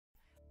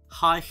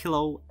Hi,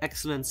 hello,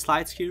 excellent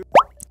slides here.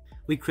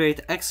 We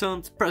create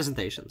excellent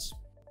presentations.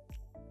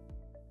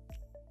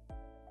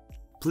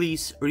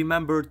 Please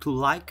remember to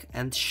like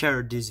and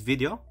share this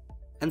video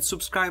and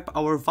subscribe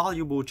our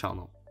valuable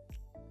channel.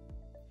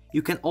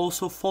 You can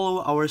also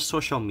follow our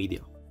social media.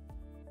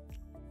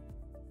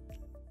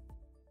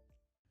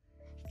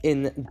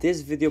 In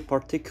this video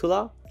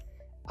particular,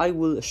 I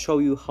will show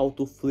you how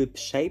to flip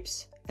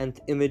shapes and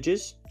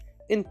images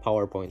in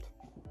PowerPoint.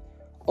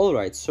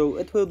 Alright, so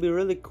it will be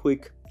really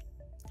quick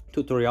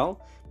tutorial,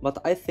 but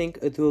I think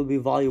it will be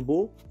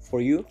valuable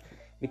for you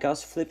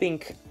because flipping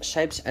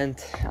shapes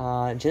and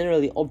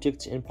generally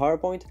objects in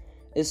PowerPoint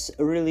is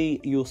a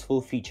really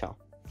useful feature.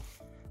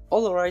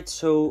 Alright,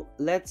 so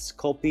let's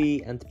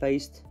copy and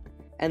paste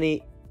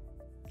any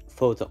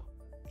photo.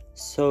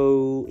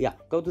 So yeah,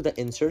 go to the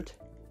insert,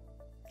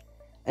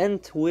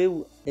 and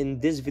in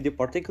this video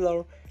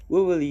particular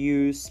we will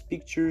use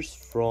pictures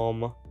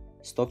from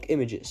stock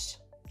images.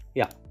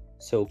 Yeah,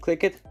 so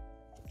click it,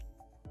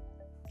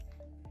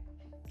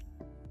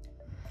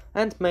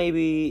 and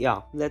maybe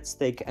yeah, let's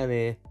take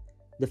any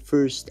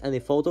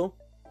photo.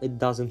 It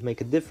doesn't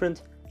make a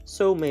difference,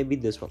 so maybe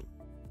this one,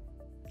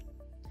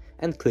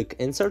 and click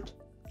insert.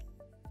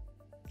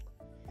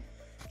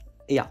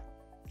 Yeah,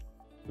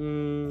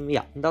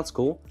 yeah, that's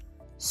cool.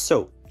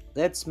 So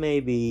let's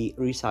maybe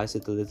resize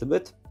it a little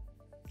bit.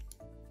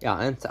 Yeah,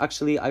 and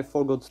actually I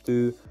forgot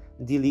to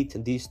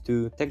delete these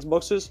two text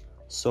boxes,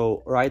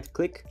 so right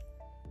click,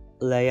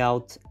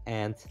 layout,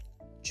 and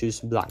choose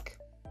blank.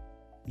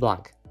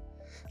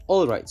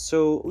 Alright,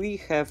 so we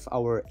have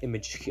our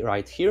image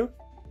right here.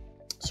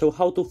 So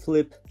how to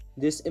flip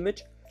this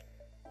image?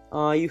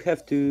 You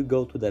have to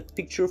go to the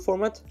picture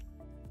format,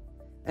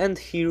 and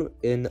here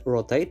in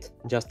rotate,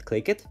 just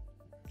click it,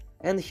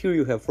 and here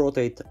you have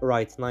rotate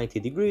right 90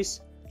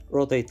 degrees,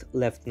 rotate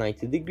left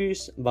 90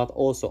 degrees, but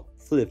also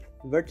flip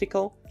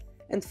vertical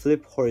and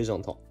flip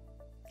horizontal.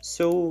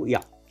 So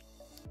yeah,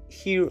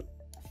 here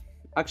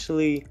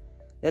actually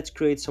let's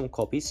create some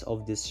copies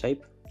of this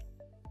shape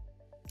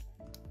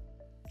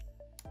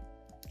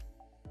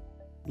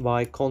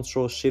by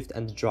Ctrl Shift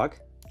and drag.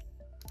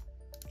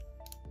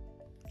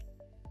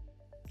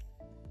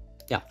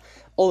 Yeah,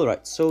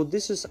 alright, so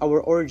this is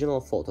our original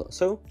photo.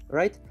 So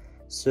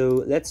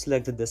let's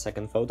select the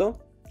second photo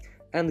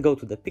and go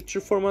to the picture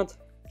format,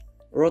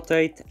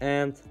 rotate,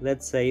 and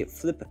let's say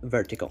flip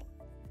vertical.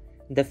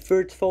 The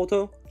third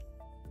photo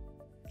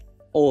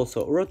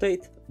also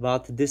rotate,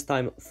 but this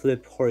time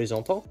flip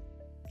horizontal,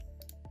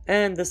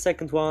 and the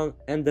second one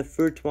and the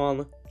third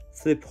one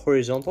flip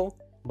horizontal,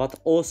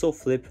 but also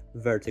flip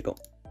vertical.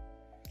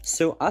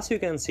 So as you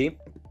can see,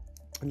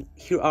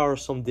 here are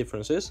some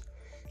differences.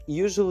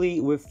 Usually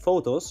with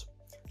photos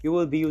you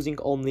will be using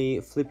only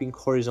flipping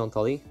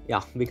horizontally,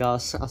 yeah,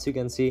 because as you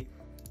can see,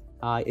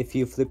 if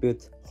you flip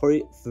it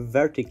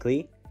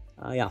vertically,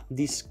 yeah,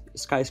 these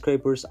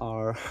skyscrapers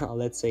are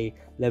let's say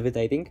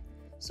levitating.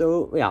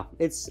 So yeah,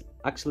 it's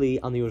actually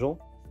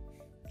unusual.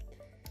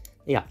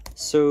 Yeah,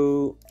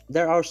 so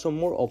there are some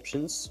more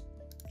options.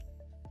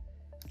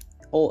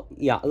 Oh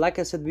yeah, like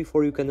I said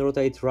before, you can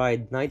rotate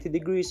right 90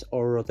 degrees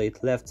or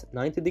rotate left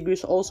 90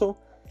 degrees also,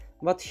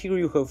 but here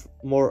you have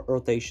more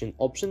rotation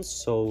options,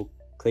 so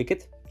click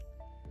it,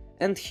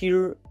 and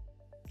here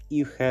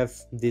you have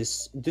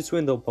this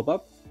window pop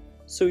up.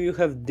 So you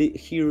have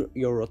here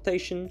your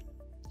rotation,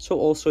 so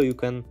also you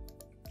can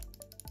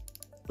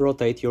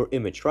rotate your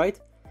image, right?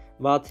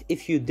 But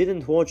if you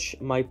didn't watch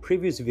my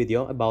previous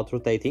video about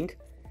rotating,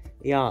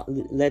 yeah,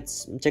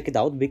 let's check it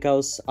out,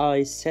 because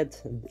I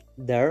set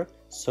there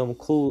some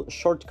cool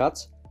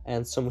shortcuts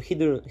and some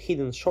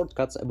hidden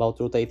shortcuts about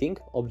rotating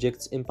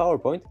objects in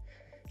PowerPoint.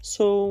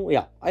 So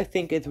yeah, I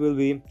think it will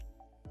be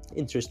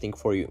interesting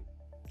for you.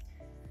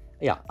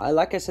 Yeah,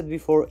 like I said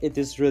before, it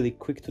is really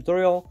quick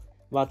tutorial,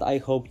 but I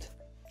hoped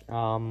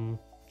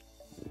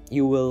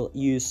you will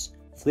use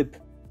flip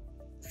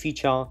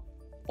feature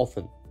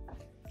often.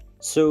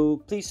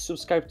 So please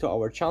subscribe to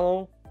our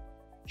channel,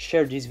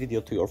 share this video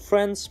to your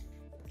friends,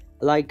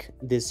 like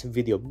this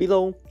video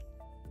below.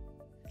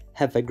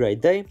 Have a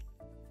great day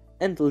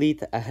and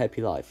lead a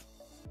happy life.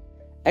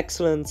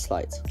 Excellent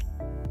slides.